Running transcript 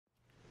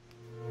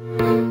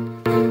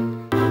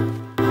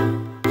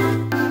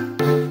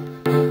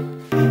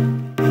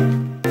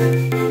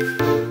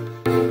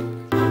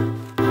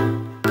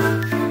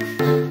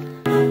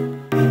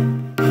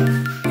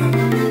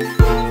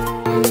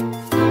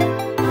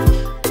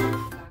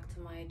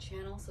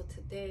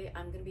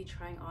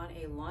trying on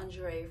a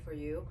lingerie for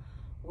you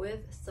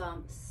with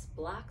some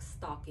black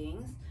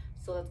stockings.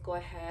 So let's go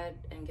ahead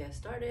and get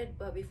started.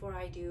 But before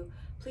I do,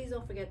 please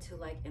don't forget to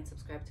like and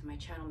subscribe to my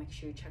channel. Make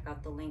sure you check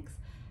out the links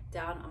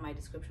down on my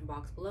description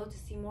box below to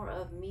see more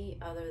of me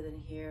other than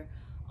here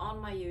on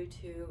my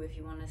YouTube. If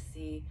you want to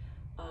see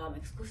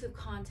exclusive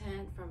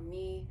content from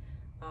me,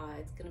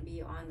 it's going to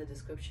be on the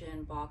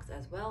description box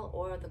as well,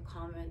 or the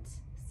comment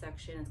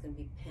section. It's going to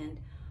be pinned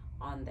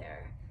on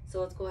there. So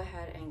let's go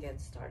ahead and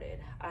get started.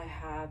 I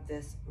have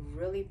this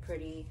really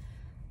pretty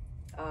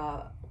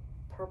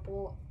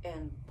purple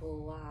and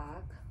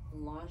black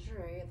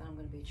lingerie that I'm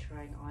going to be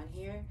trying on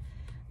here,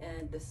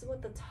 and this is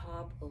what the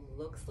top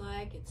looks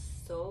like. It's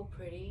so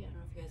pretty. I don't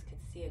know if you guys can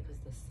see it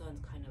because the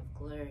sun's kind of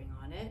glaring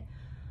on it.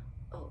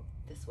 Oh,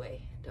 this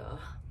way, duh.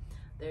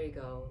 There you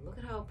go. Look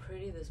at how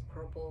pretty this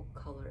purple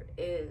color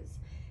is.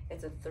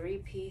 It's a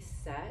 3-piece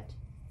set.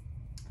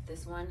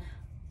 This one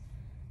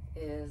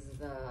is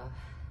the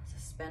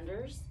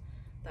suspenders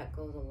that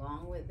goes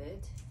along with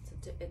it.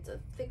 It's a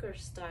thicker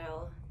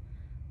style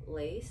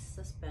lace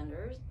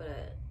suspenders,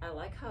 but I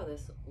like how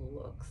this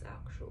looks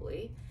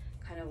actually.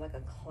 Kind of like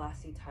a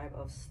classy type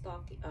of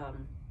stock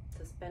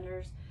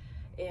suspenders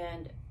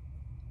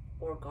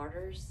or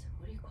garters.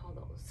 What do you call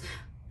those?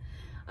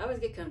 I always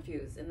get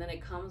confused. And then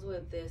it comes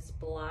with this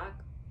black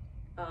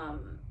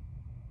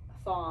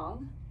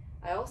thong.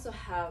 I also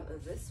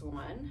have this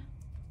one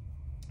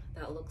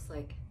that looks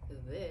like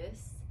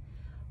this,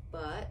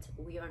 but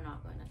we are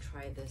not going to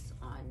try this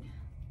on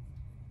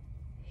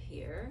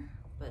here.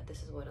 But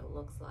this is what it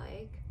looks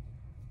like.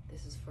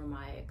 This is for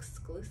my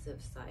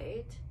exclusive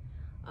site.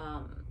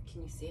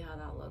 Can you see how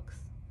that looks?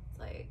 It's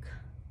like,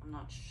 I'm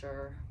not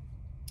sure.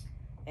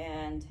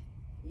 And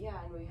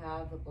yeah, and we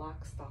have the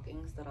black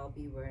stockings that I'll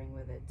be wearing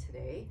with it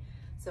today.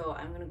 So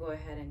I'm gonna go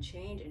ahead and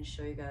change and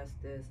show you guys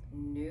this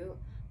new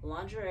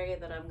lingerie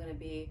that I'm gonna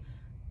be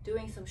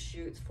doing some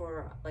shoots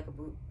for, like a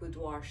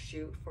boudoir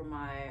shoot for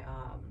my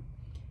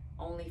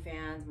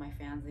OnlyFans, my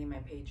Fansly, my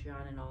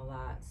Patreon and all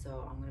that.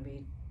 So I'm gonna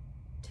be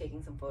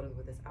taking some photos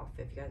with this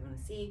outfit. If you guys want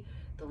to see,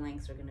 the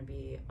links are going to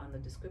be on the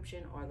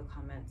description or the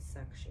comments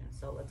section.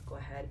 So let's go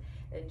ahead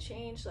and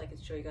change so I can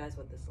show you guys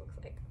what this looks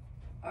like.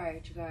 All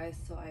right, you guys,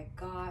 so I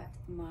got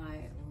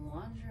my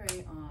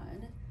lingerie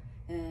on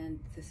and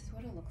this is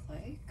what it looks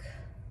like.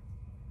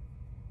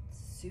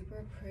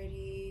 Super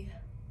pretty.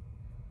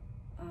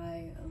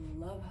 I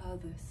love how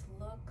this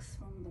looks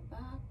from the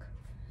back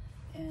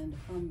and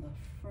from the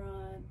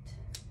front.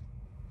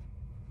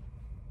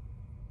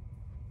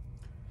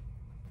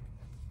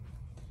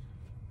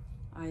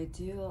 I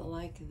do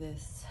like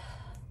this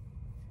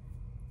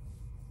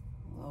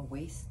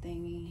waist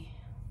thingy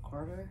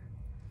garter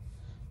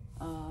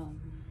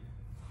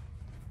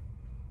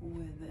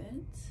with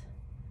it.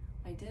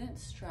 I didn't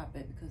strap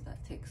it because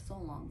that takes so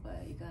long,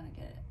 but you gotta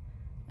get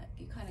it.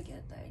 You kind of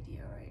get the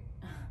idea, right?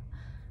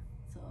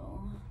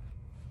 So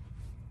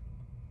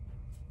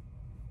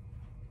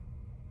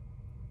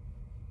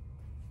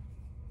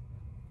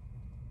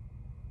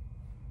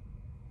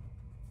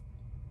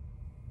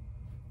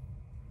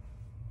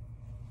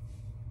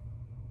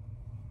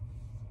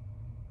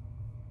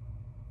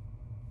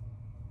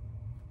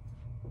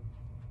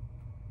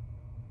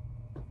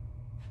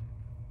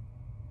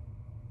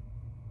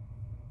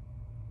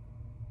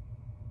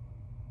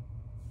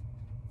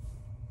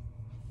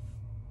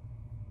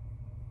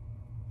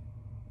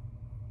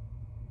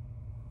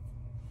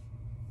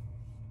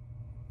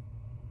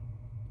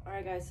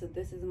alright guys, so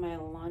this is my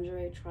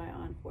lingerie try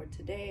on for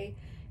today.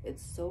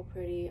 It's so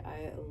pretty.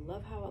 I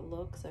love how it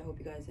looks. I hope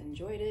you guys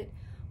enjoyed it.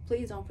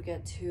 Please don't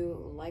forget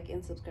to like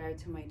and subscribe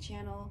to my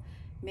channel.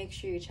 Make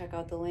sure you check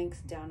out the links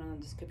down on the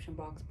description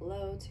box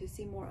below to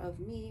see more of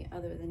me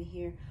other than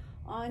here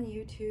on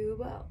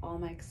YouTube. All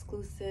my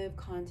exclusive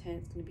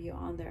content is going to be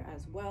on there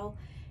as well.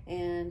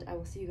 And I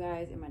will see you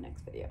guys in my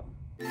next video.